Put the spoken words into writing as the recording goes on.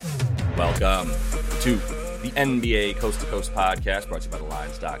Welcome to the NBA Coast to Coast podcast brought to you by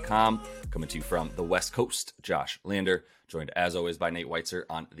thelines.com. Coming to you from the West Coast, Josh Lander, joined as always by Nate Weitzer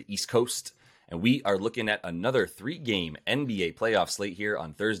on the East Coast. And we are looking at another 3-game NBA playoff slate here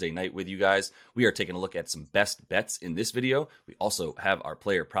on Thursday night with you guys. We are taking a look at some best bets in this video. We also have our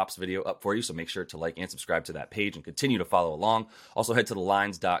player props video up for you, so make sure to like and subscribe to that page and continue to follow along. Also head to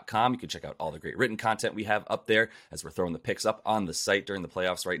thelines.com. You can check out all the great written content we have up there as we're throwing the picks up on the site during the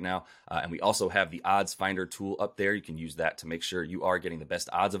playoffs right now. And we also have the odds finder tool up there. You can use that to make sure you are getting the best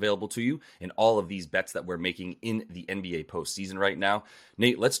odds available to you in all of these bets that we're making in the NBA postseason right now.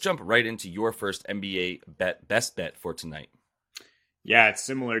 Nate, let's jump right into your first NBA best bet for tonight. Yeah, it's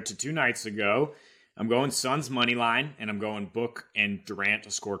similar to 2 nights ago. I'm going Suns money line, and I'm going Book and Durant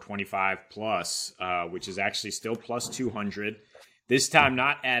to score 25 plus, which is actually still plus 200. This time,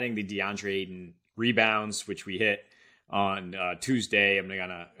 not adding the DeAndre Ayton rebounds, which we hit on Tuesday. I'm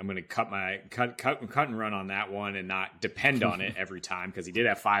gonna cut and run on that one and not depend on it every time because he did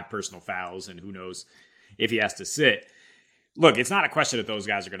have 5 personal fouls, and who knows if he has to sit. Look, it's not a question that those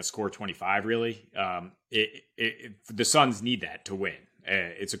guys are going to score 25, really. The Suns need that to win.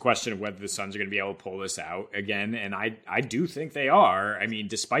 It's a question of whether the Suns are going to be able to pull this out again, and I do think they are. I mean,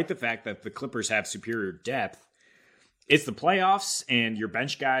 despite the fact that the Clippers have superior depth, it's the playoffs, and your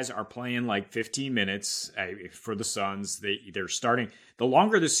bench guys are playing like 15 minutes for the Suns. They're starting. The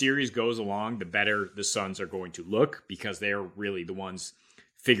longer the series goes along, the better the Suns are going to look because they are really the ones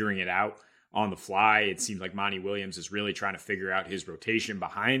figuring it out on the fly. It seems like Monty Williams is really trying to figure out his rotation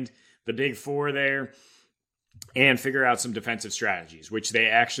behind the big four there and figure out some defensive strategies, which they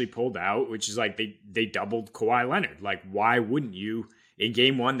actually pulled out, which is like they doubled Kawhi Leonard. Like, why wouldn't you? In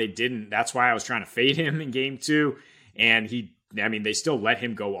game 1, they didn't. That's why I was trying to fade him in game 2. And they still let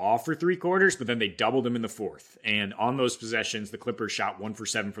him go off for 3 quarters, but then they doubled him in the 4th. And on those possessions, the Clippers shot 1 for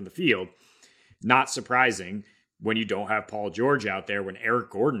 7 from the field. Not surprising when you don't have Paul George out there, when Eric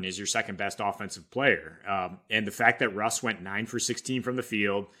Gordon is your second best offensive player. And the fact that Russ went 9 for 16 from the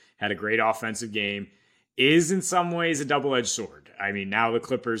field, had a great offensive game, is in some ways a double-edged sword. I mean, now the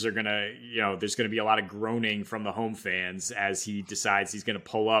Clippers are going to, there's going to be a lot of groaning from the home fans as he decides he's going to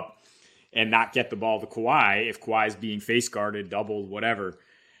pull up and not get the ball to Kawhi if Kawhi is being face guarded, doubled, whatever.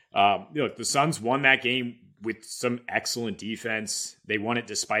 Look, the Suns won that game with some excellent defense. They won it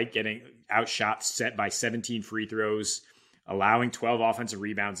despite getting outshot set by 17 free throws, allowing 12 offensive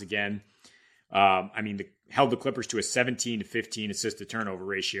rebounds again. Held the Clippers to a 17-15 assist to turnover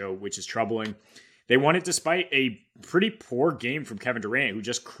ratio, which is troubling. They won it despite a pretty poor game from Kevin Durant, who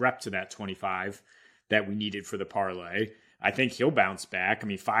just crept to that 25 that we needed for the parlay. I think he'll bounce back.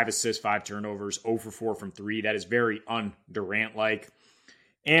 5 assists, 5 turnovers, 0 for 4 from 3. That is very un-Durant-like.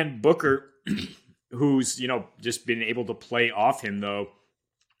 And Booker, who's, just been able to play off him, though,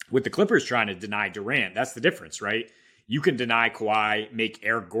 with the Clippers trying to deny Durant. That's the difference, right? You can deny Kawhi, make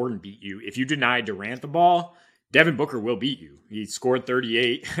Eric Gordon beat you. If you deny Durant the ball, Devin Booker will beat you. He scored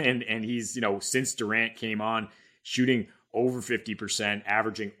 38, and he's, since Durant came on, shooting over 50%,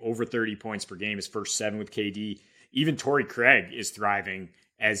 averaging over 30 points per game, his first 7 with KD. Even Torrey Craig is thriving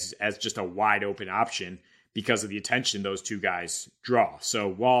as just a wide open option because of the attention those two guys draw. So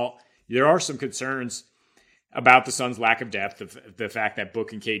while there are some concerns about the Suns' lack of depth, of the fact that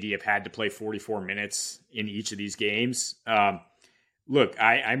Book and KD have had to play 44 minutes in each of these games. Look,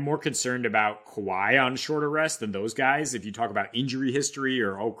 I'm more concerned about Kawhi on shorter rest than those guys. If you talk about injury history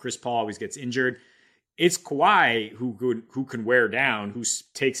or, Chris Paul always gets injured, it's Kawhi who can wear down, who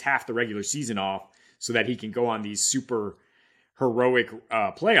takes half the regular season off so that he can go on these super heroic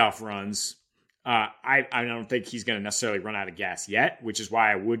playoff runs. I don't think he's going to necessarily run out of gas yet, which is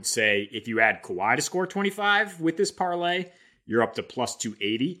why I would say if you add Kawhi to score 25 with this parlay, you're up to plus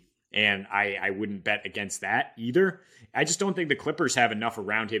 280, and I wouldn't bet against that either. I just don't think the Clippers have enough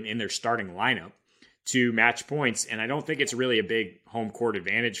around him in their starting lineup to match points, and I don't think it's really a big home court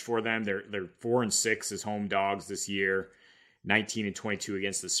advantage for them. They're 4-6 as home dogs this year, 19-22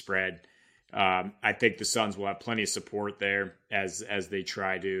 against the spread. I think the Suns will have plenty of support there as they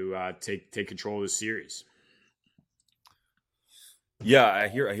try to take control of the series. Yeah, I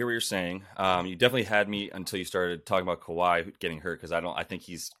hear what you're saying. You definitely had me until you started talking about Kawhi getting hurt because I think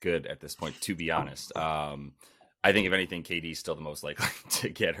he's good at this point, to be honest. I think if anything, KD is still the most likely to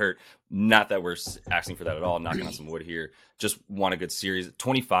get hurt. Not that we're asking for that at all, knocking on some wood here. Just want a good series.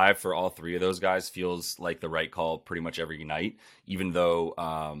 25 for all three of those guys feels like the right call pretty much every night, even though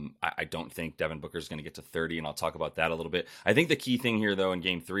I don't think Devin Booker is going to get to 30, and I'll talk about that a little bit. I think the key thing here, though, in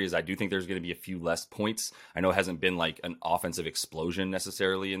Game 3 is I do think there's going to be a few less points. I know it hasn't been like an offensive explosion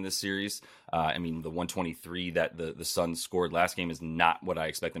necessarily in this series. I mean, the 123 that the Suns scored last game is not what I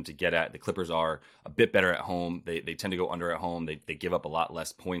expect them to get at. The Clippers are a bit better at home. They tend to go under at home. They give up a lot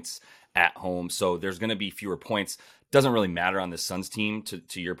less points at home. So there's going to be fewer points. Doesn't really matter on the Suns team,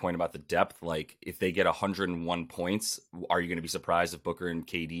 to your point about the depth. Like, if they get 101 points, are you going to be surprised if Booker and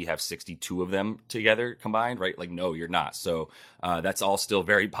KD have 62 of them together combined, right? Like, no, you're not. So that's all still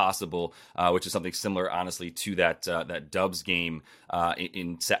very possible, which is something similar, honestly, to that Dubs game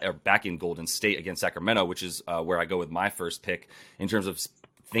back in Golden State against Sacramento, which is where I go with my first pick in terms of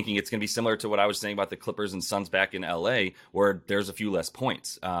thinking it's going to be similar to what I was saying about the Clippers and Suns back in LA, where there's a few less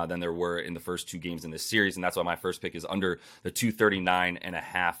points than there were in the first two games in this series. And that's why my first pick is under the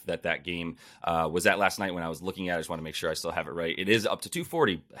 239.5 that game was at last night when I was looking at it. I just want to make sure I still have it right. It is up to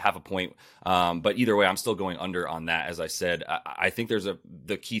 240, half a point. But either way, I'm still going under on that. As I said, I think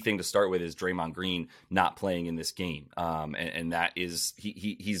the key thing to start with is Draymond Green not playing in this game. And that is,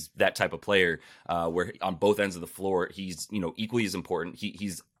 he's that type of player where on both ends of the floor, he's, equally as important.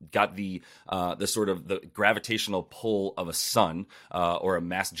 He's got the sort of the gravitational pull of a sun or a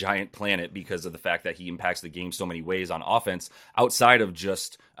mass giant planet because of the fact that he impacts the game so many ways on offense outside of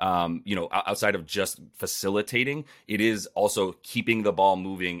just facilitating. It is also keeping the ball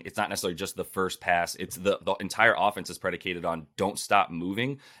moving. It's not necessarily just the first pass. It's the entire offense is predicated on don't stop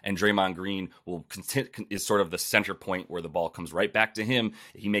moving. And Draymond Green is sort of the center point where the ball comes right back to him.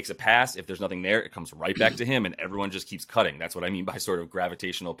 He makes a pass. If there's nothing there, it comes right back to him, and everyone just keeps cutting. That's what I mean by sort of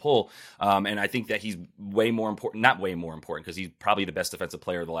gravitational pull. And I think that he's not way more important, because he's probably the best defensive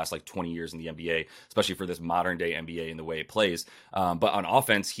player of the last 20 years in the NBA, especially for this modern day NBA and the way it plays. But on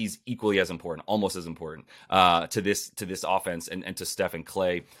offense, he's equally as important, almost as important to this offense and to Steph and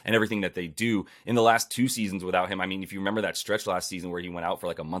Clay and everything that they do. In the last two seasons without him, I mean, if you remember that stretch last season where he went out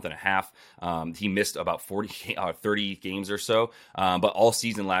for a month and a half, he missed about 30 games or so. But all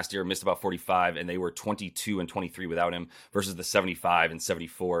season last year missed about 45, and they were 22 and 23 without him versus the 75 and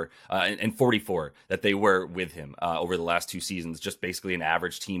 74 and 44 that they were with him over the last two seasons. Just basically an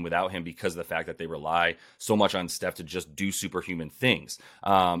average team without him because of the fact that they rely so much on Steph to just do superhuman things.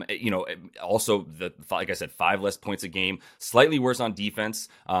 Also, like I said, 5 less points a game, slightly worse on defense.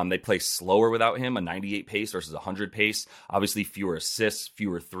 They play slower without him, a 98 pace versus 100 pace. Obviously, fewer assists,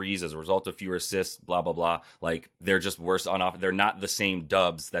 fewer threes as a result of fewer assists, blah, blah, blah. They're just worse on off. They're not the same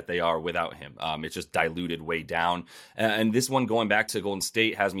Dubs that they are without him. It's just diluted way down. And this one, going back to Golden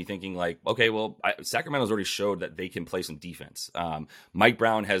State, has me thinking okay, well, Sacramento's already showed that they can play some defense. Mike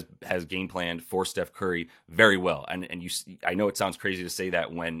Brown has game planned for Steph Curry very well. And I know it sounds crazy to say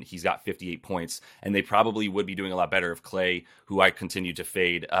that when he's got 58 points, and they probably would be doing a lot better if Clay, who I continue to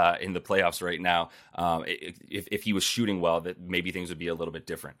fade in the playoffs right now, if he was shooting well, that maybe things would be a little bit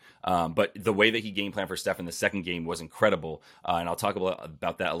different. But the way that he game planned for Steph in the second game was incredible. And I'll talk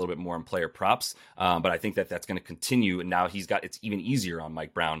about that a little bit more in player props. But I think that that's going to continue. And now it's even easier on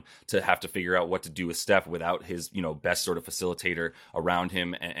Mike Brown to have to figure out what to do with Steph without his, best sort of facilitator around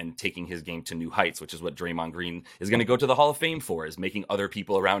him and taking his game to new heights, which is what Draymond Green is going to go to the Hall of Fame for, is making other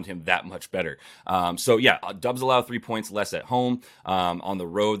people around him that much better. Dubs allow 3 points less at home. On the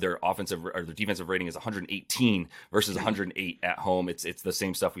road, their defensive rating is 118 versus 108 at home. It's the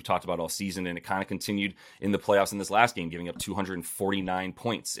same stuff we talked about all season, and it kind of continued in the playoffs in this last game, giving up 249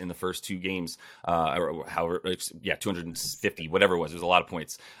 points in the first two games, or however, 250, whatever it was. It was a lot of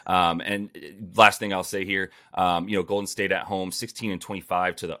points. And last thing I'll say here, Golden State at home, 16 and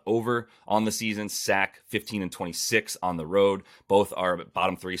 25 to the over on the season. Sac, 15 and 26 on the road. Both are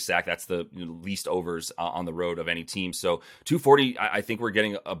bottom 3 sack. That's the least overs on the road of any team. So 240, I think we're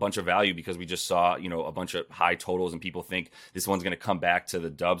getting a bunch of value because we just saw, a bunch of high totals, and people think this one's going to come back to the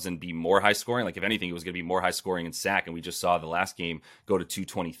Dubs and be more high scoring. If anything, it was going to be more high scoring in sack, and we just saw the last game go to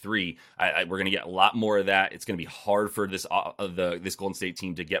 223. We're going to get a lot more of that. It's going to be hard for this Golden State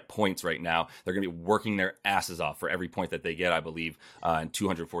team to get points right now. They're going to be working their asses off for every point that they get, I believe, and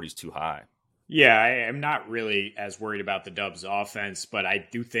 240 is too high. Yeah, I am not really as worried about the Dubs offense, but I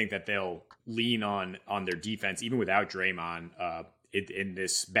do think that they'll lean on their defense, even without Draymond, in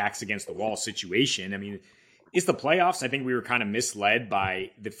this backs against the wall situation. I mean, it's the playoffs. I think we were kind of misled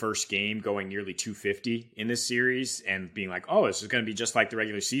by the first game going nearly 250 in this series and being like, oh, this is going to be just like the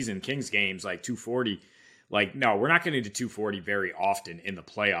regular season Kings games, 240. Like, no, we're not getting to 240 very often in the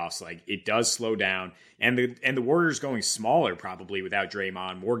playoffs. Like, it does slow down. And the Warriors going smaller probably without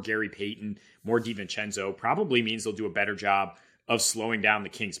Draymond, more Gary Payton, more DiVincenzo probably means they'll do a better job of slowing down the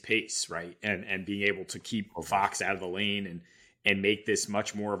Kings' pace, right? And being able to keep Fox out of the lane and make this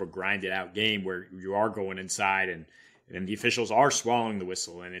much more of a grinded out game where you are going inside and the officials are swallowing the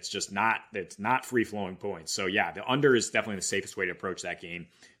whistle, and it's not free flowing points. So yeah, the under is definitely the safest way to approach that game.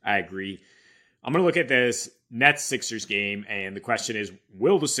 I agree. I'm going to look at this Nets-Sixers game, and the question is,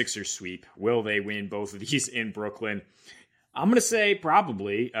 will the Sixers sweep? Will they win both of these in Brooklyn? I'm going to say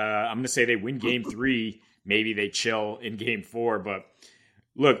probably. I'm going to say they win game 3. Maybe they chill in game 4. But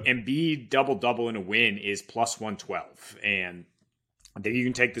look, Embiid double-double in a win is plus 112. And I think you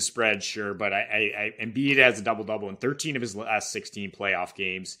can take the spread, sure. But Embiid has a double-double in 13 of his last 16 playoff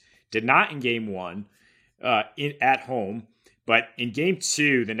games. Did not in game 1 at home. But in game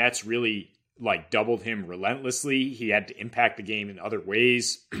 2, the Nets really doubled him relentlessly. He had to impact the game in other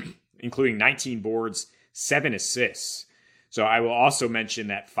ways, including 19 boards, 7 assists. So I will also mention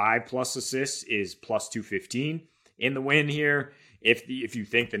that 5+ assists is plus 215 in the win here. If you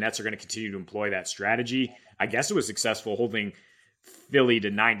think the Nets are going to continue to employ that strategy, I guess it was successful holding Philly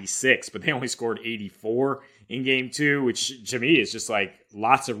to 96, but they only scored 84 in game 2, which to me is just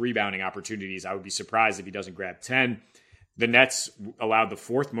lots of rebounding opportunities. I would be surprised if he doesn't grab 10. The Nets allowed the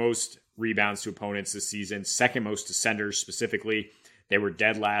 4th most rebounds to opponents this season, 2nd most to centers specifically. They were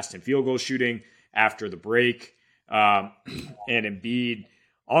dead last in field goal shooting after the break. And Embiid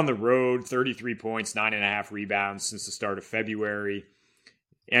on the road, 33 points, 9.5 rebounds since the start of February.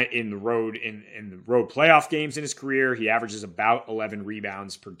 In the road playoff games in his career, he averages about 11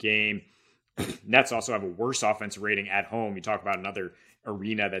 rebounds per game. Nets also have a worse offensive rating at home. You talk about another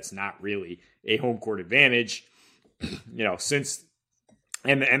arena that's not really a home court advantage.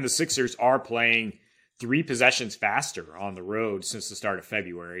 And the Sixers are playing 3 possessions faster on the road since the start of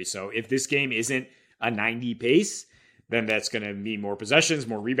February. So if this game isn't a 90 pace, then that's going to mean more possessions,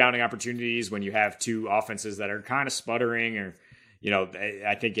 more rebounding opportunities when you have 2 offenses that are kind of sputtering. Or,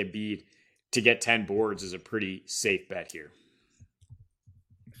 I think Embiid to get 10 boards is a pretty safe bet here.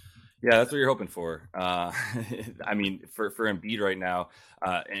 Yeah, that's what you're hoping for. I mean, for Embiid right now,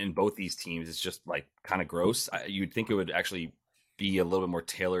 in both these teams, it's just kind of gross. You'd think it would actually be a little bit more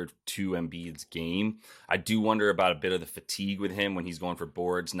tailored to Embiid's game. I do wonder about a bit of the fatigue with him when he's going for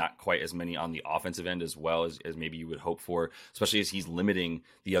boards, not quite as many on the offensive end as well as maybe you would hope for, especially as he's limiting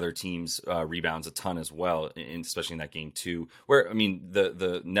the other team's rebounds a ton as well, especially in that game 2, where, I mean,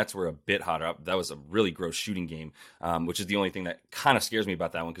 the Nets were a bit hotter up. That was a really gross shooting game, which is the only thing that kind of scares me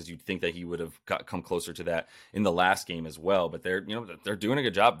about that one, because you'd think that he would have come closer to that in the last game as well. But they're doing a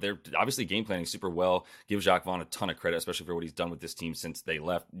good job. They're obviously game planning super well. Give Jacques Vaughn a ton of credit, especially for what he's done with this team since they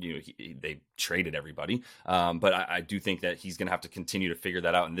left. They traded everybody, but I do think that he's going to have to continue to figure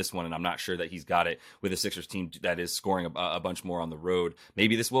that out in this one, and I'm not sure that he's got it with a Sixers team that is scoring a bunch more on the road.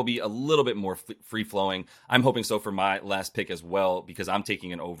 Maybe this will be a little bit more free flowing. I'm hoping so for my last pick as well, because I'm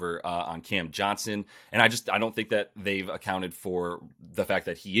taking an over on Cam Johnson, and I don't think that they've accounted for the fact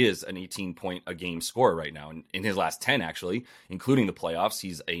that he is an 18 point a game scorer right now, and in his last 10 actually, including the playoffs,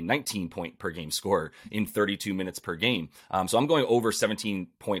 he's a 19 point per game scorer in 32 minutes per game. So I'm going over 17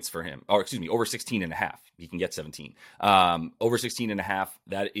 points for him, or excuse me, over 16 and a half. He can get 17. Over 16 and a half,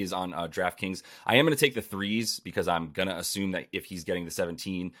 that is on DraftKings. I am going to take the threes because I'm going to assume that if he's getting the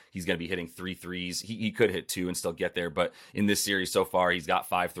 17, he's going to be hitting 3 threes. He could hit 2 and still get there, but in this series so far, he's got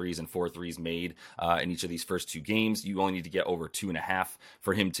 5 threes and 4 threes made in each of these first 2 games. You only need to get over 2.5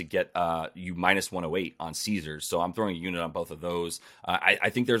 for him to get you minus 108 on Caesars. So I'm throwing a unit on both of those. I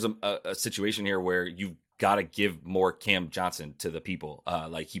think there's a situation here where you've got to give more Cam Johnson to the people.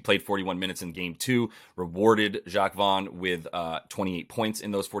 He played 41 minutes in game 2, rewarded Jacques Vaughn with 28 points in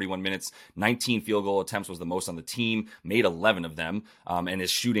those 41 minutes. 19 field goal attempts was the most on the team, made 11 of them, and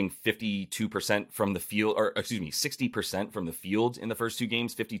is shooting 52% from the field, or excuse me, 60% from the field in the first 2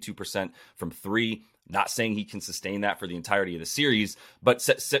 games, 52% from 3. Not saying he can sustain that for the entirety of the series, but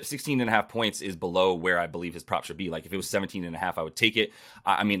 16.5 points is below where I believe his prop should be. If it was 17.5, I would take it.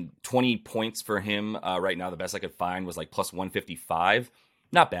 I mean, 20 points for him right now, the best I could find was plus 155.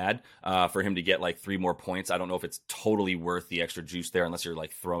 Not bad for him to get 3 more points. I don't know if it's totally worth the extra juice there, unless you're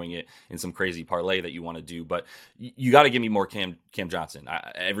throwing it in some crazy parlay that you want to do. But you got to give me more Cam Johnson.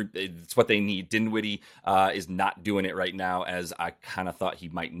 It's what they need. Dinwiddie is not doing it right now, as I kind of thought he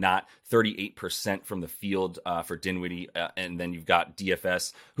might not. 38% from the field for Dinwiddie, and then you've got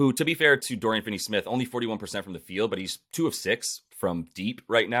DFS, who, to be fair to Dorian Finney-Smith, only 41% from the field, but he's 2 of 6 from deep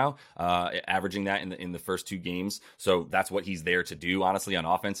right now, averaging that in the first 2 games. So that's what he's there to do, honestly, on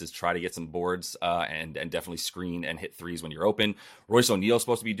offense, is try to get some boards and definitely screen and hit threes when you're open. Royce O'Neal's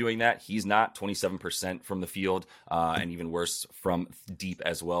supposed to be doing that. He's not. 27% from the field, and even worse from deep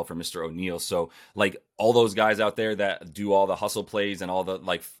as well for Mr. O'Neal. So like all those guys out there that do all the hustle plays and all the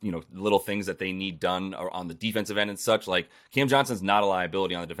little things that they need done on the defensive end and such, like Cam Johnson's not a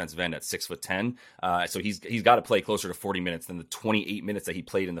liability on the defensive end at 6'10". So he's got to play closer to 40 minutes than the 28 minutes that he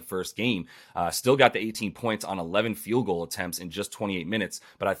played in the first game. Still got the 18 points on 11 field goal attempts in just 28 minutes.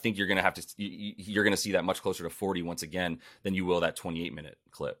 But I think you're going to see that much closer to 40 once again than you will that 28-minute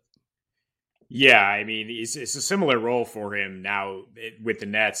clip. Yeah, I mean, it's a similar role for him now with the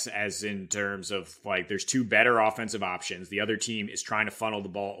Nets, as in terms of like there's 2 better offensive options. The other team is trying to funnel the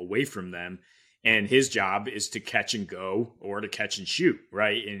ball away from them, and his job is to catch and go or to catch and shoot,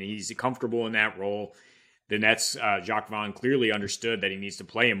 right? And he's comfortable in that role. The Nets, Jacques Vaughn clearly understood that he needs to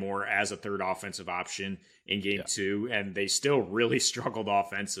play him more as a third offensive option in game 2, and they still really struggled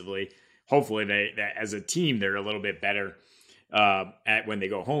offensively. Hopefully, they as a team, they're a little bit better at when they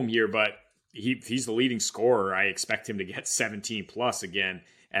go home here, but he's the leading scorer. I expect him to get 17 plus again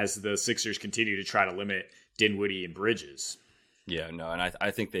as the Sixers continue to try to limit Dinwiddie and Bridges. Yeah, no, and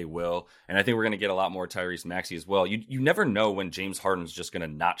I think they will. And I think we're going to get a lot more Tyrese Maxey as well. You never know when James Harden's just going to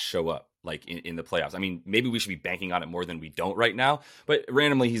not show up like in the playoffs. I mean, maybe we should be banking on it more than we don't right now, but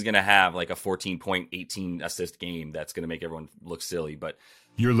randomly he's going to have like a 14-point, 18 assist game that's going to make everyone look silly. But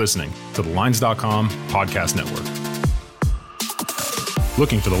you're listening to the Lines.com podcast network.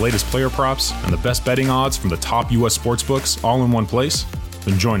 Looking for the latest player props and the best betting odds from the top U.S. sportsbooks all in one place?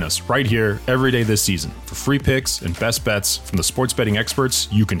 Then join us right here every day this season for free picks and best bets from the sports betting experts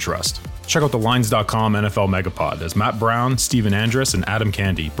you can trust. Check out the Lines.com NFL Megapod as Matt Brown, Steven Andrus, and Adam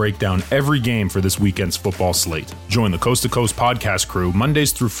Candy break down every game for this weekend's football slate. Join the Coast to Coast podcast crew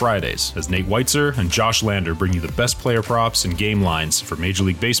Mondays through Fridays as Nate Weitzer and Josh Lander bring you the best player props and game lines for Major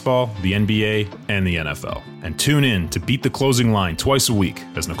League Baseball, the NBA, and the NFL. And tune in to Beat the Closing Line twice a week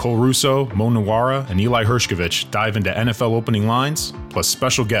as Nicole Russo, Mo Nawara, and Eli Hershkovich dive into NFL opening lines, plus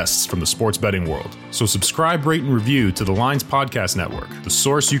special guests from the sports betting world. So subscribe, rate, and review to the Lines Podcast Network, the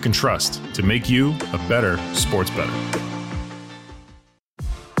source you can trust to make you a better sports bettor.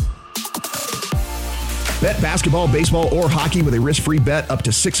 Bet basketball, baseball, or hockey with a risk-free bet up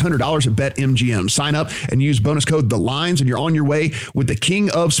to $600 at BetMGM. Sign up and use bonus code THELINES, and you're on your way with the king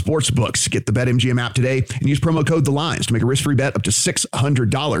of sportsbooks. Get the BetMGM app today and use promo code THELINES to make a risk-free bet up to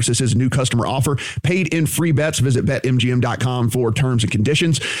 $600. This is a new customer offer. Paid in free bets. Visit BetMGM.com for terms and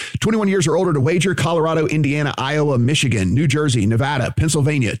conditions. 21 years or older to wager. Colorado, Indiana, Iowa, Michigan, New Jersey, Nevada,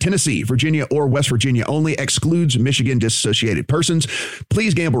 Pennsylvania, Tennessee, Virginia, or West Virginia only. Excludes Michigan disassociated persons.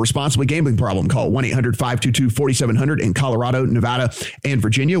 Please gamble responsibly. Gambling problem? Call 1-800-522-4700 in Colorado, Nevada, and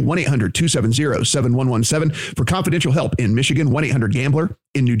Virginia. 1-800-270-7117 for confidential help in Michigan. 1-800-GAMBLER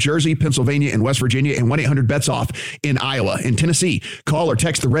in New Jersey, Pennsylvania, and West Virginia, and 1-800-BETS-OFF in Iowa. In Tennessee, call or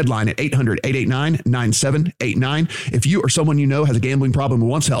text the red line at 800-889-9789. If you or someone you know has a gambling problem and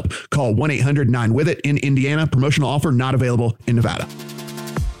wants help, call 1-800-9-WITH-IT in Indiana. Promotional offer not available in Nevada.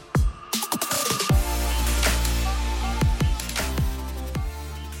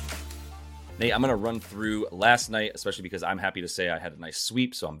 Nate, I'm going to run through last night, especially because I'm happy to say I had a nice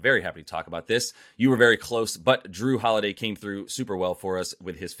sweep, so I'm very happy to talk about this. You were very close, but Drew Holiday came through super well for us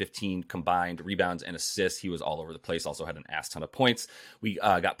with his 15 combined rebounds and assists. He was all over the place, also had an ass ton of points. We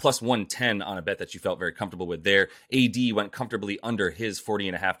got plus 110 on a bet that you felt very comfortable with there. AD went comfortably under his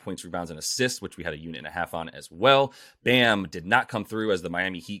 40.5 points, rebounds, and assists, which we had a unit and a half on as well. Bam did not come through as the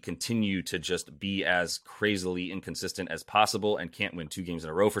Miami Heat continue to just be as crazily inconsistent as possible and can't win 2 games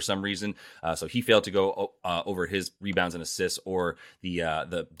in a row for some reason. So he failed to go over his rebounds and assists or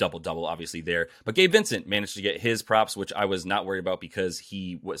the double-double, obviously, there. But Gabe Vincent managed to get his props, which I was not worried about because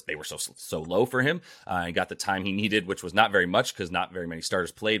they were so low for him. And got the time he needed, which was not very much because not very many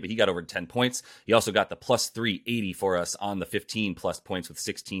starters played, but he got over 10 points. He also got the plus 380 for us on the 15-plus points with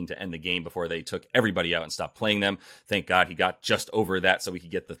 16 to end the game before they took everybody out and stopped playing them. Thank God he got just over that so we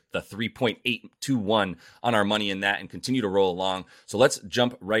could get the 3.821 on our money in that and continue to roll along. So let's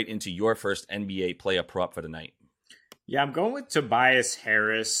jump right into your first NBA play-up prop for tonight. Yeah, I'm going with Tobias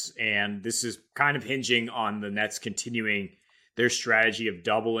Harris, and this is kind of hinging on the Nets continuing their strategy of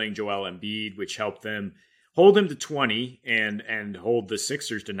doubling Joel Embiid, which helped them hold him to 20 and hold the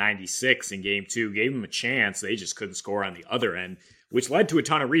Sixers to 96 in game 2. Gave them a chance. They just couldn't score on the other end, which led to a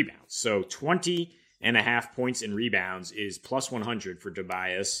ton of rebounds. So 20.5 points in rebounds is plus 100 for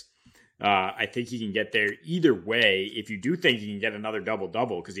Tobias. I think he can get there either way. If you do think he can get another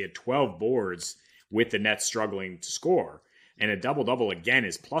double-double, because he had 12 boards with the Nets struggling to score. And a double-double, again,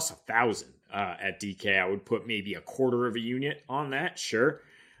 is plus 1,000 at DK. I would put maybe a quarter of a unit on that, sure.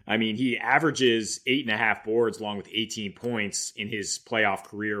 I mean, he averages 8.5 boards along with 18 points in his playoff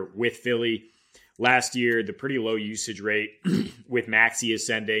career with Philly. Last year, the pretty low usage rate with Maxey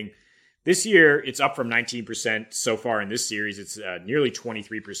ascending. This year, it's up from 19% so far in this series. It's nearly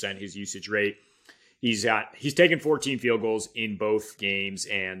 23% his usage rate. He's taken 14 field goals in both games,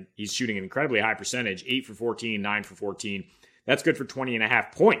 and he's shooting an incredibly high percentage, 8 for 14, 9 for 14. That's good for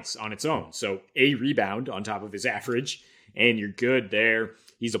 20.5 points on its own. So a rebound on top of his average, and you're good there.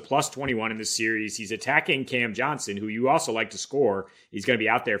 He's a plus 21 in this series. He's attacking Cam Johnson, who you also like to score. He's going to be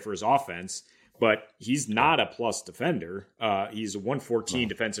out there for his offense, but he's not a plus defender. He's a 114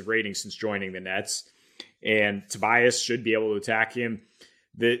 defensive rating since joining the Nets, and Tobias should be able to attack him.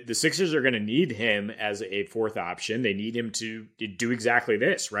 The Sixers are going to need him as a fourth option. They need him to do exactly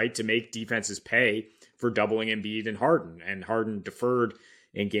this, right? To make defenses pay for doubling Embiid and Harden. And Harden deferred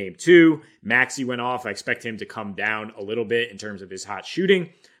in game 2. Maxey went off. I expect him to come down a little bit in terms of his hot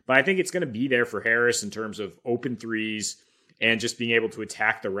shooting. But I think it's going to be there for Harris in terms of open threes and just being able to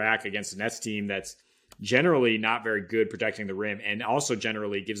attack the rack against the Nets team that's generally not very good protecting the rim and also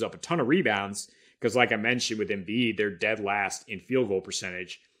generally gives up a ton of rebounds. Because like I mentioned with Embiid, they're dead last in field goal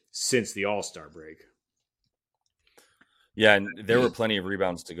percentage since the All-Star break. Yeah, and there were plenty of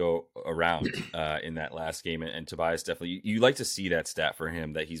rebounds to go around in that last game. And Tobias definitely, you like to see that stat for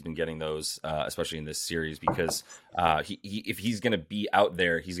him, that he's been getting those, especially in this series, because if he's going to be out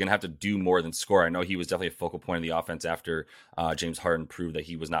there, he's going to have to do more than score. I know he was definitely a focal point of the offense after James Harden proved that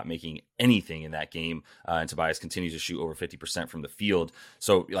he was not making anything in that game. And Tobias continues to shoot over 50% from the field.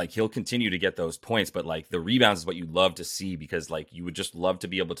 So like he'll continue to get those points, but like the rebounds is what you love to see, because like you would just love to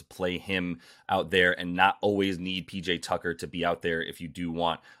be able to play him out there and not always need PJ Tucker to be out there if you do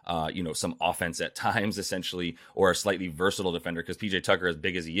want, some offense at times, essentially, or a slightly versatile defender, because PJ Tucker, as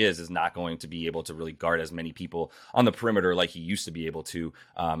big as he is not going to be able to really guard as many people on the perimeter like he used to be able to.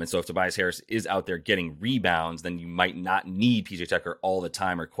 And so if Tobias Harris is out there getting rebounds, then you might not need PJ Tucker all the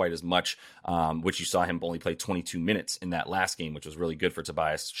time or quite as much, which you saw him only play 22 minutes in that last game, which was really good for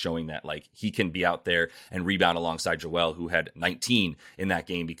Tobias, showing that like he can be out there and rebound alongside Joel, who had 19 in that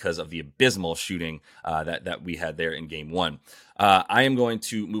game because of the abysmal shooting that we had there in game 1. I am going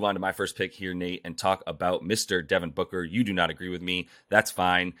to move on to my first pick here, Nate, and talk about Mr. Devin Booker. You do not agree with me. That's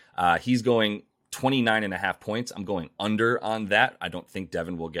fine. He's going 29.5 points. I'm going under on that. I don't think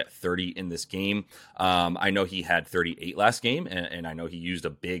Devin will get 30 in this game. I know he had 38 last game, and I know he used a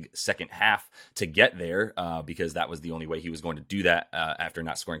big second half to get there because that was the only way he was going to do that after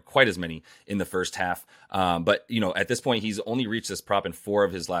not scoring quite as many in the first half. But, at this point, he's only reached this prop in 4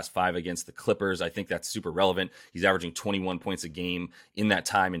 of his last 5 against the Clippers. I think that's super relevant. He's averaging 21 points a game in that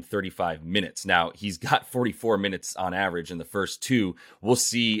time in 35 minutes. Now, he's got 44 minutes on average in the first 2. We'll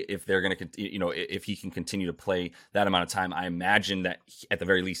see if they're going to, if he can continue to play that amount of time. I imagine that at the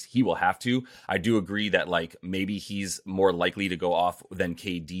very least he will have to. I do agree that like maybe he's more likely to go off than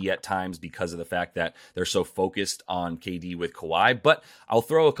KD at times because of the fact that they're so focused on KD with Kawhi, but I'll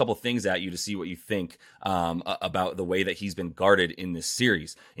throw a couple things at you to see what you think about the way that he's been guarded in this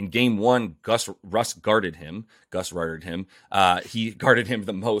series. In game 1, Russ guarded him. He guarded him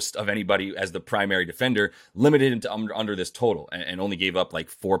the most of anybody as the primary defender, limited him to under this total, and only gave up like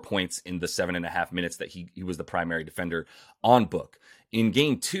 4 points in the 7.5 minutes that he was the primary defender on Book. In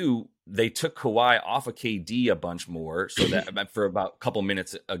game 2, they took Kawhi off of KD a bunch more, so that for about a couple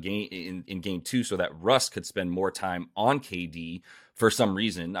minutes a game in game 2, so that Russ could spend more time on KD for some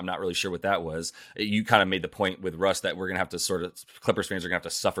reason. I'm not really sure what that was. You kind of made the point with Russ that we're going to have to Clippers fans are going to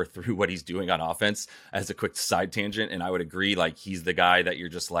have to suffer through what he's doing on offense, as a quick side tangent. And I would agree, like he's the guy that you're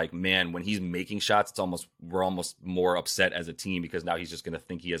just like, man, when he's making shots, we're almost more upset as a team because now he's just going to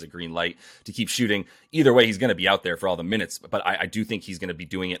think he has a green light to keep shooting. Either way, he's going to be out there for all the minutes, but I do think he's going to be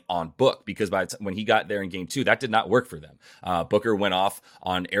doing it on Book, because when he got there in game 2, that did not work for them. Booker went off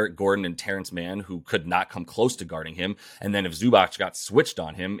on Eric Gordon and Terrence Mann, who could not come close to guarding him. And then if Zubac got switched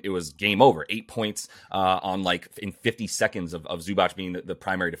on him, it was game over. 8 points on like in 50 seconds of Zubac being the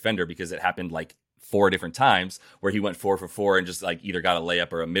primary defender, because it happened like 4 different times where he went 4 for 4 and just like either got a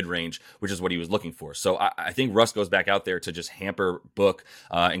layup or a mid-range, which is what he was looking for. So I think Russ goes back out there to just hamper Book,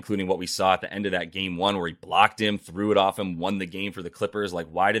 including what we saw at the end of that game 1 where he blocked him, threw it off him, won the game for the Clippers. Like,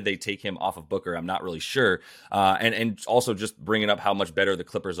 why did they take him off of Booker? I'm not really sure. And also just bringing up how much better the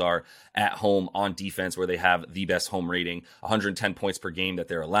Clippers are at home on defense, where they have the best home rating, 110 points per game that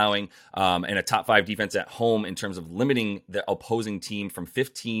they're allowing, and a top 5 defense at home in terms of limiting the opposing team from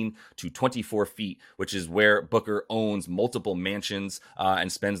 15 to 24 feet feet, which is where Booker owns multiple mansions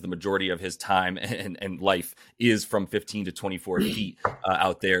and spends the majority of his time and life is from 15 to 24 feet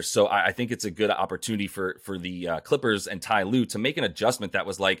out there. So I think it's a good opportunity for the Clippers and Ty Lue to make an adjustment that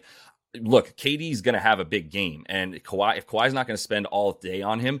was like, look, KD's going to have a big game, and if Kawhi's not going to spend all day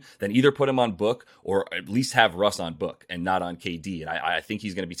on him, then either put him on Book or at least have Russ on Book and not on KD. And I think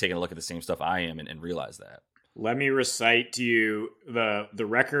he's going to be taking a look at the same stuff I am and realize that. Let me recite to you the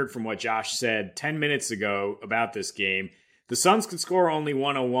record from what Josh said 10 minutes ago about this game. The Suns could score only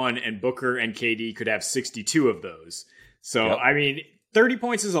 101, and Booker and KD could have 62 of those. So, yep. I mean, 30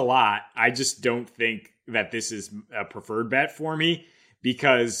 points is a lot. I just don't think that this is a preferred bet for me.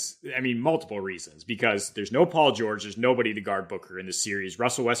 Because, I mean, multiple reasons. Because there's no Paul George. There's nobody to guard Booker in the series.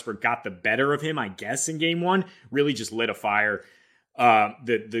 Russell Westbrook got the better of him, I guess, in game one. Really just lit a fire.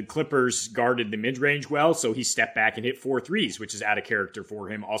 The Clippers guarded the mid-range well, so he stepped back and hit 4 threes, which is out of character for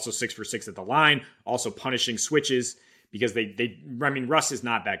him. Also 6 for 6 at the line. Also punishing switches. Because Russ is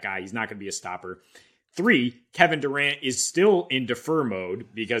not that guy. He's not going to be a stopper. 3, Kevin Durant is still in defer mode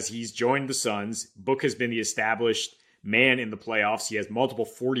because he's joined the Suns. Book has been the established man in the playoffs. He has multiple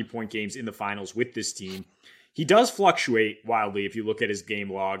 40-point games in the finals with this team. He does fluctuate wildly if you look at his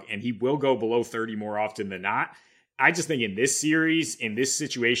game log, and he will go below 30 more often than not. I just think in this series, in this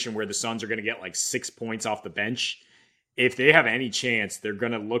situation where the Suns are going to get like 6 points off the bench, if they have any chance, they're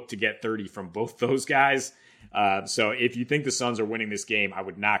going to look to get 30 from both those guys. So if you think the Suns are winning this game, I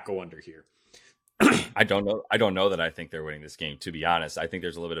would not go under here. I don't know that I think they're winning this game, to be honest. I think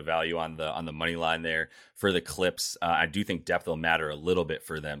there's a little bit of value on the money line there for the Clips. I do think depth will matter a little bit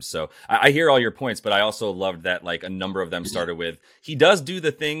for them. So I hear all your points, but I also loved that like a number of them started with, he does do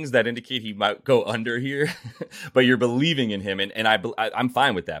the things that indicate he might go under here, but you're believing in him. And I'm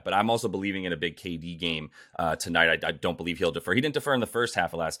fine with that, but I'm also believing in a big KD game tonight. I don't believe he'll defer. He didn't defer in the first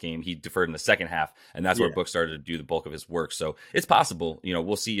half of last game. He deferred in the second half, and that's where Book started to do the bulk of his work. So it's possible,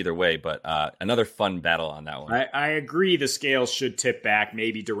 we'll see either way, but another fun battle on that one. I agree the scales should tip back.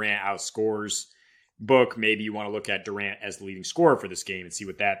 Maybe Durant outscores Book. Maybe you want to look at Durant as the leading scorer for this game and see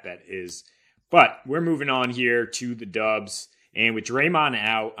what that bet is. But we're moving on here to the Dubs. And with Draymond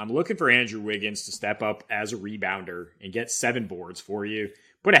out, I'm looking for Andrew Wiggins to step up as a rebounder and get 7 boards for you.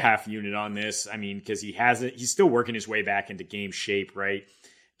 Put a half unit on this. I mean, because he's still working his way back into game shape, right?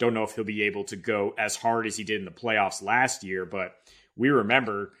 Don't know if he'll be able to go as hard as he did in the playoffs last year, but we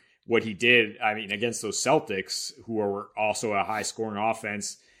remember what he did, against those Celtics, who are also a high-scoring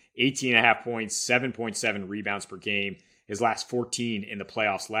offense, 18.5 points, 7.7 rebounds per game, his last 14 in the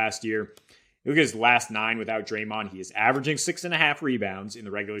playoffs last year. Look at his last 9 without Draymond. He is averaging 6.5 rebounds in the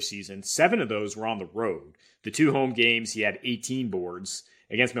regular season. 7 of those were on the road. The 2 home games, he had 18 boards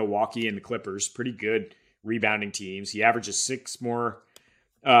against Milwaukee and the Clippers. Pretty good rebounding teams. He averages 0.6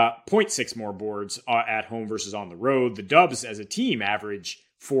 more boards at home versus on the road. The Dubs as a team average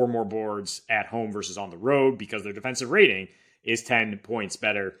 4 more boards at home versus on the road because their defensive rating is 10 points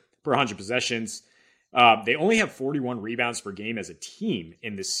better per 100 possessions. They only have 41 rebounds per game as a team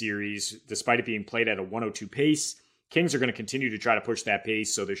in this series, despite it being played at a 102 pace. Kings are going to continue to try to push that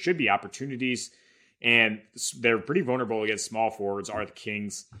pace, so there should be opportunities. And they're pretty vulnerable against small forwards, are the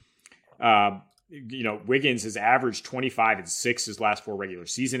Kings. Wiggins has averaged 25 and 6 his last 4 regular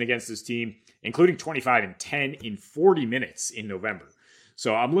season against this team, including 25 and 10 in 40 minutes in November.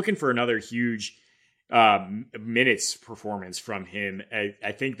 So I'm looking for another huge minutes performance from him.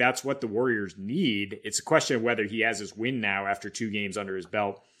 I think that's what the Warriors need. It's a question of whether he has his win now after 2 games under his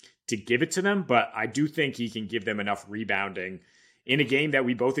belt to give it to them, but I do think he can give them enough rebounding in a game that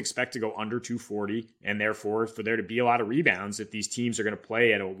we both expect to go under 240, and therefore for there to be a lot of rebounds if these teams are going to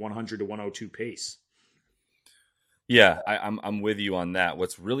play at a 100 to 102 pace. Yeah, I'm with you on that.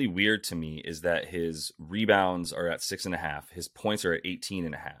 What's really weird to me is that his rebounds are at 6.5. His points are at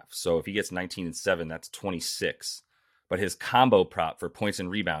 18.5. So if he gets 19 and 7, that's 26. But his combo prop for points and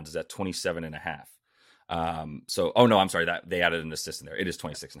rebounds is at 27.5. I'm sorry, that they added an assist in there. It is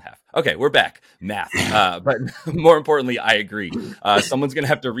 26.5. Okay, we're back. Math. But more importantly, I agree. Someone's going to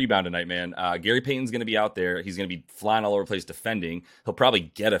have to rebound tonight, man. Gary Payton's going to be out there. He's going to be flying all over the place defending. He'll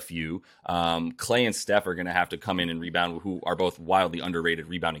probably get a few. Clay and Steph are going to have to come in and rebound, who are both wildly underrated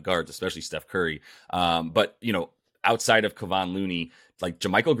rebounding guards, especially Steph Curry. But outside of Kevon Looney, like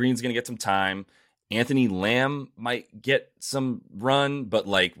JaMychal Green's going to get some time. Anthony Lamb might get some run, but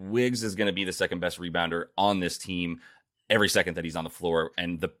like Wiggs is going to be the second best rebounder on this team. every second that he's on the floor,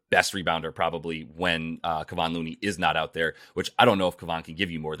 and the best rebounder probably when Kevon Looney is not out there, which I don't know if Kevon can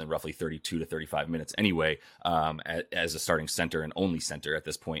give you more than roughly 32 to 35 minutes anyway, as a starting center and only center at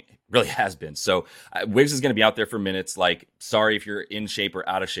this point. It really has been. So Wiggs is going to be out there for minutes. Like, sorry if you're in shape or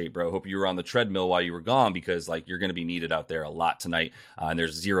out of shape, bro. Hope you were on the treadmill while you were gone, because like you're going to be needed out there a lot tonight. And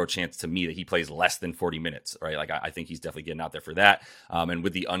there's zero chance to me that he plays less than 40 minutes, right? Like I think he's definitely getting out there for that. And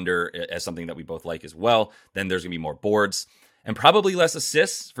with the under as something that we both like as well, then there's going to be more boards. And probably less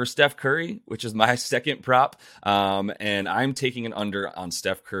assists for Steph Curry, which is my second prop. And I'm taking an under on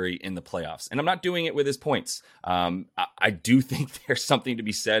Steph Curry in the playoffs. And I'm not doing it with his points. I do think there's something to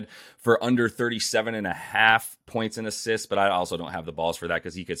be said for under 37.5 points and assists, but I also don't have the balls for that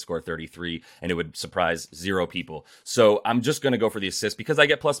because he could score 33 and it would surprise 0 people. So I'm just going to go for the assist because I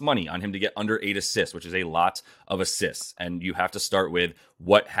get plus money on him to get under 8 assists, which is a lot of assists. And you have to start with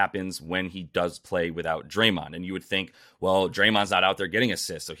what happens when he does play without Draymond. And you would think, well, Draymond's not out there getting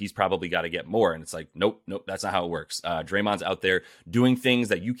assists, so he's probably got to get more. And it's like, nope, that's not how it works. Draymond's out there doing things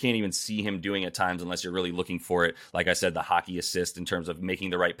that you can't even see him doing at times unless you're really looking for it. Like I said, the hockey assist in terms of making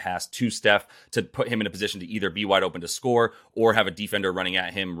the right pass to Steph to put him in a position to either be wide open to score or have a defender running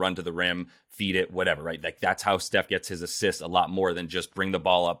at him, run to the rim, feed it, whatever, right? Like that's how Steph gets his assists a lot more than just bring the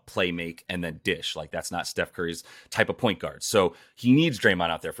ball up, play make, and then dish. Like that's not Steph Curry's type of point guard. So he needs Draymond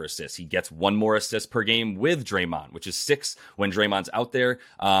out there for assists. He gets 1 more assist per game with Draymond, which is 6 when Draymond's out there,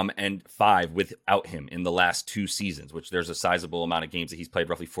 and 5 without him in the last 2 seasons, which there's a sizable amount of games that he's played,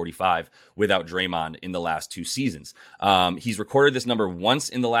 roughly 45 without Draymond in the last 2 seasons. He's recorded this number once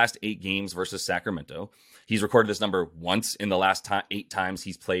in the last 8 games versus Sacramento. He's recorded this number once in the last 8 times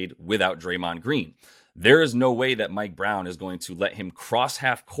he's played without Draymond Green. There is no way that Mike Brown is going to let him cross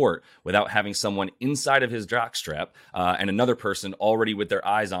half court without having someone inside of his jockstrap and another person already with their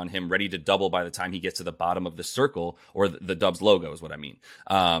eyes on him, ready to double by the time he gets to the bottom of the circle, or the Dubs logo is what I mean.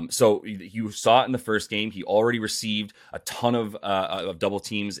 So you saw it in the first game. He already received a ton of double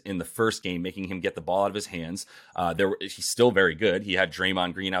teams in the first game, making him get the ball out of his hands. He's still very good. He had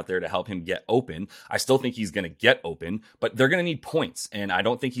Draymond Green out there to help him get open. I still think he's going to get open, but they're going to need points. And I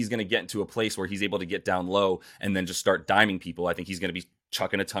don't think he's going to get into a place where he's able to get down low and then just start diming people. I think he's going to be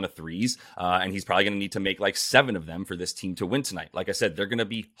chucking a ton of threes, and he's probably going to need to make like 7 of them for this team to win tonight. Like I said, they're going to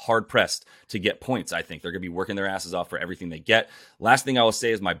be hard pressed to get points. I think they're going to be working their asses off for everything they get. Last thing I will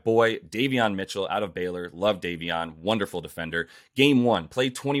say is my boy Davion Mitchell out of Baylor. Love Davion, wonderful defender. Game 1,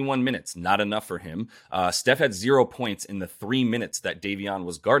 played 21 minutes, not enough for him. Steph had 0 points in the 3 minutes that Davion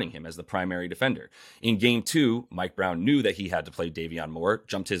was guarding him as the primary defender. In game 2, Mike Brown knew that he had to play Davion more,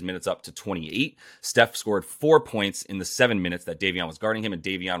 jumped his minutes up to 28. Steph scored 4 points in the 7 minutes that Davion was guarding him, and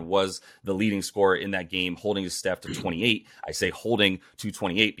Davion was the leading scorer in that game, holding his Steph to 28. I say holding to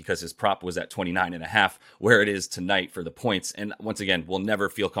 28 because his prop was at 29.5, where it is tonight for the points. And once again, we'll never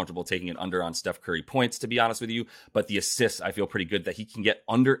feel comfortable taking an under on Steph Curry points, to be honest with you. But the assists, I feel pretty good that he can get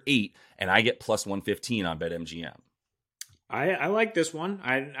under 8, and I get plus 115 on BetMGM. I like this one.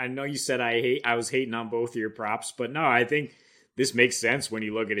 I know you said I was hating on both of your props, but no, I think this makes sense when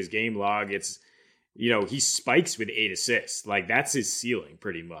you look at his game log. It's, he spikes with 8 assists. Like, that's his ceiling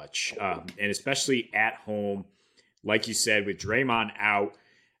pretty much. And especially at home, like you said, with Draymond out,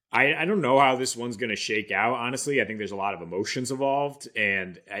 I don't know how this one's going to shake out, honestly. I think there's a lot of emotions involved.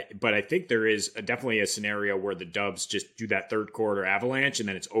 But I think there is definitely a scenario where the Dubs just do that third quarter avalanche and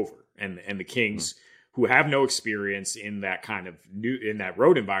then it's over. And the Kings, who have no experience in that kind of in that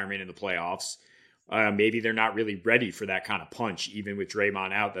road environment in the playoffs, maybe they're not really ready for that kind of punch, even with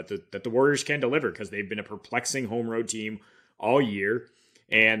Draymond out, that the Warriors can deliver, because they've been a perplexing home road team all year.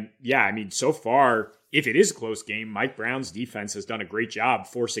 And yeah, I mean, so far, if it is a close game, Mike Brown's defense has done a great job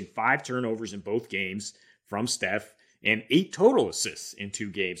forcing 5 turnovers in both games from Steph and 8 total assists in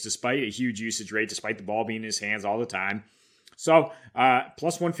 2 games, despite a huge usage rate, despite the ball being in his hands all the time. So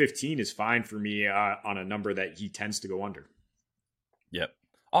plus 115 is fine for me on a number that he tends to go under. Yep.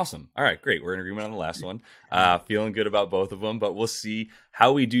 Awesome. All right, great. We're in agreement on the last one. Feeling good about both of them, but we'll see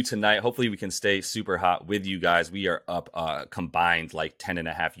how we do tonight. Hopefully we can stay super hot with you guys. We are up combined like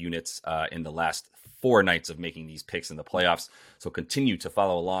 10.5 units in the last 4 nights of making these picks in the playoffs. So continue to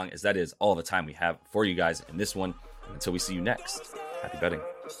follow along, as that is all the time we have for you guys in this one. Until we see you next, happy betting.